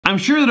I'm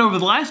sure that over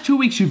the last 2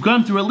 weeks you've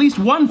gone through at least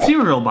one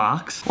cereal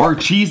box, or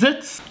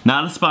Cheez-Its,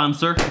 not a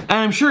sponsor, and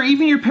I'm sure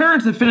even your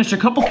parents have finished a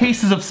couple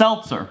cases of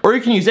seltzer. Or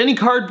you can use any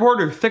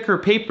cardboard or thicker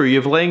paper you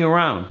have laying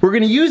around. We're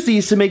gonna use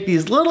these to make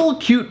these little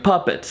cute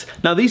puppets.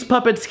 Now these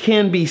puppets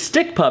can be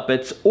stick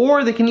puppets,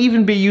 or they can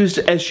even be used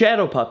as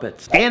shadow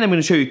puppets. And I'm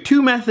gonna show you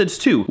two methods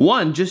too.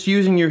 One, just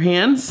using your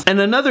hands, and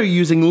another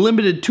using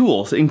limited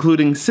tools,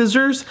 including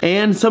scissors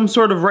and some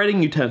sort of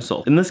writing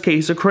utensil. In this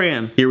case, a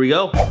crayon. Here we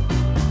go.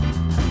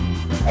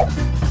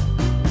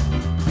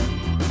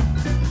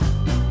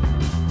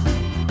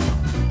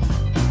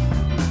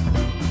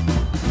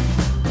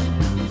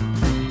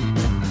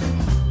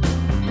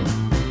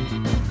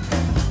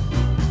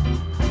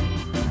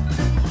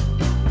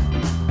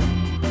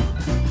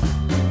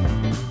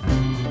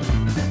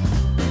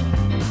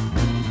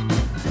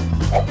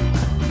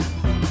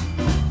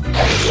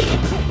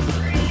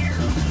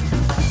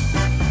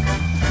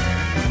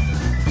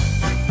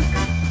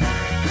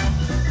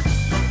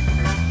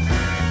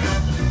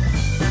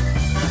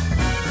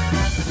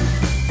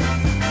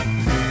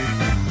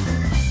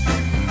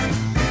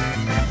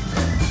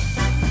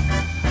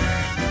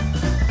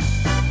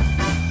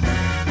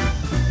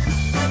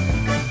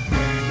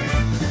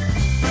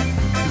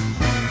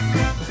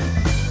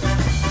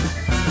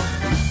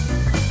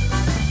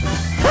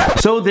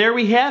 So there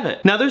we have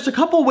it. Now there's a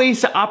couple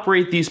ways to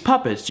operate these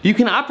puppets. You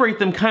can operate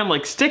them kind of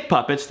like stick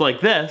puppets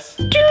like this.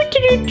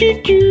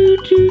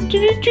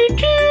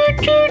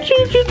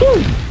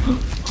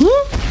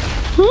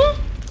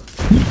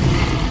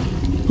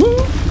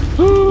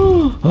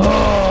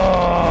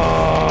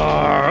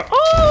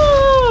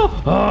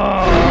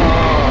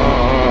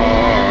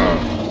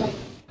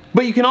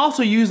 But you can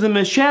also use them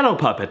as shadow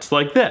puppets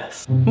like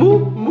this.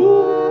 Moop,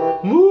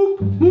 moop, moop,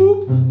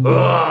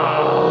 moop.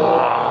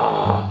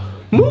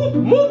 Moop,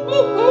 moop,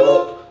 moop,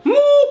 moop,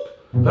 moop.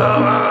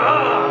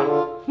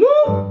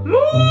 Moop,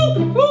 moop,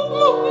 moop,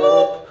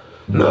 moop,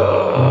 moop.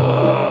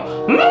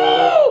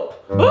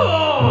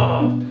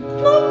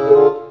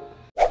 Moop.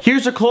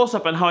 Here's a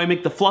close-up on how I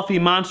make the fluffy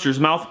monster's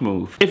mouth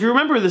move. If you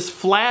remember this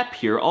flap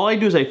here, all I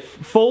do is I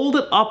fold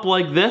it up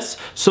like this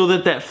so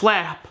that that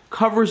flap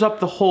covers up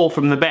the hole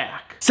from the back.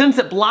 Since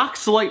it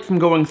blocks the light from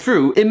going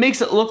through, it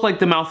makes it look like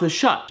the mouth is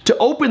shut. To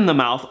open the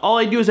mouth, all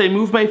I do is I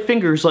move my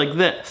fingers like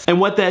this. And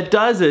what that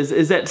does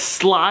is that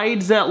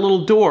slides that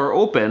little door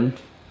open,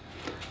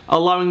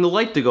 allowing the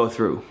light to go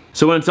through.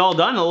 So when it's all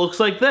done, it looks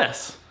like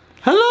this.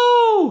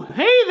 Hello!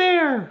 Hey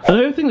there!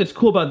 Another thing that's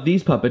cool about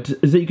these puppets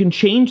is that you can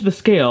change the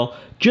scale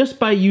just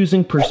by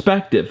using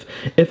perspective.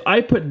 If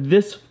I put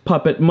this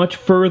puppet much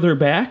further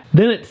back,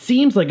 then it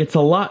seems like it's a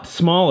lot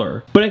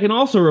smaller. But I can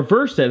also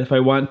reverse that if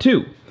I want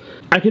to.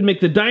 I can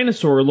make the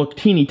dinosaur look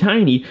teeny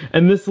tiny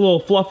and this little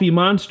fluffy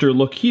monster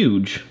look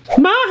huge.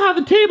 Ma, how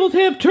the tables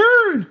have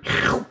turned!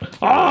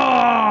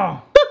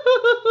 Ah!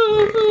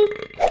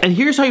 And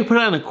here's how you put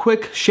on a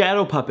quick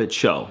shadow puppet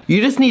show. You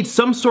just need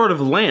some sort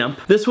of lamp.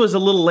 This was a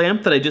little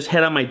lamp that I just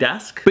had on my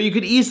desk, but you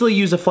could easily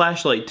use a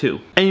flashlight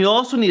too. And you'll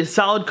also need a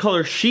solid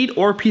color sheet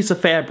or piece of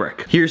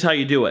fabric. Here's how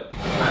you do it.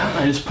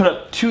 I just put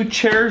up two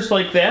chairs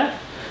like that,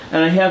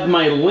 and I have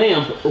my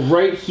lamp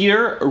right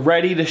here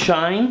ready to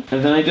shine,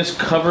 and then I just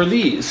cover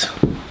these.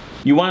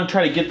 You want to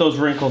try to get those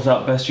wrinkles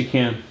out best you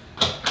can.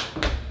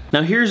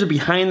 Now here's a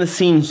behind the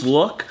scenes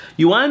look.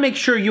 You want to make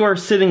sure you are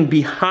sitting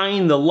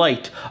behind the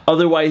light,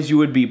 otherwise you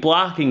would be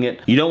blocking it.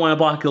 You don't want to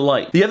block the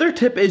light. The other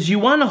tip is you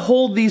want to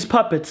hold these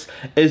puppets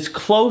as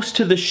close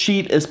to the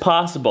sheet as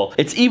possible.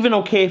 It's even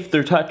okay if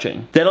they're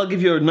touching. That'll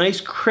give you a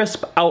nice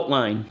crisp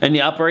outline, and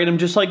you operate them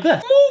just like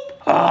this. Boop.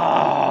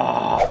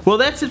 Ah. Well,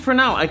 that's it for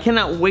now. I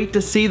cannot wait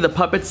to see the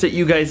puppets that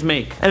you guys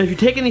make. And if you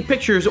take any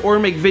pictures or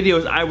make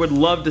videos, I would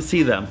love to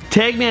see them.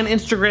 Tag me on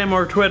Instagram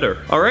or Twitter.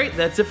 All right,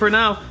 that's it for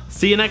now.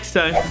 See you next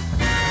time.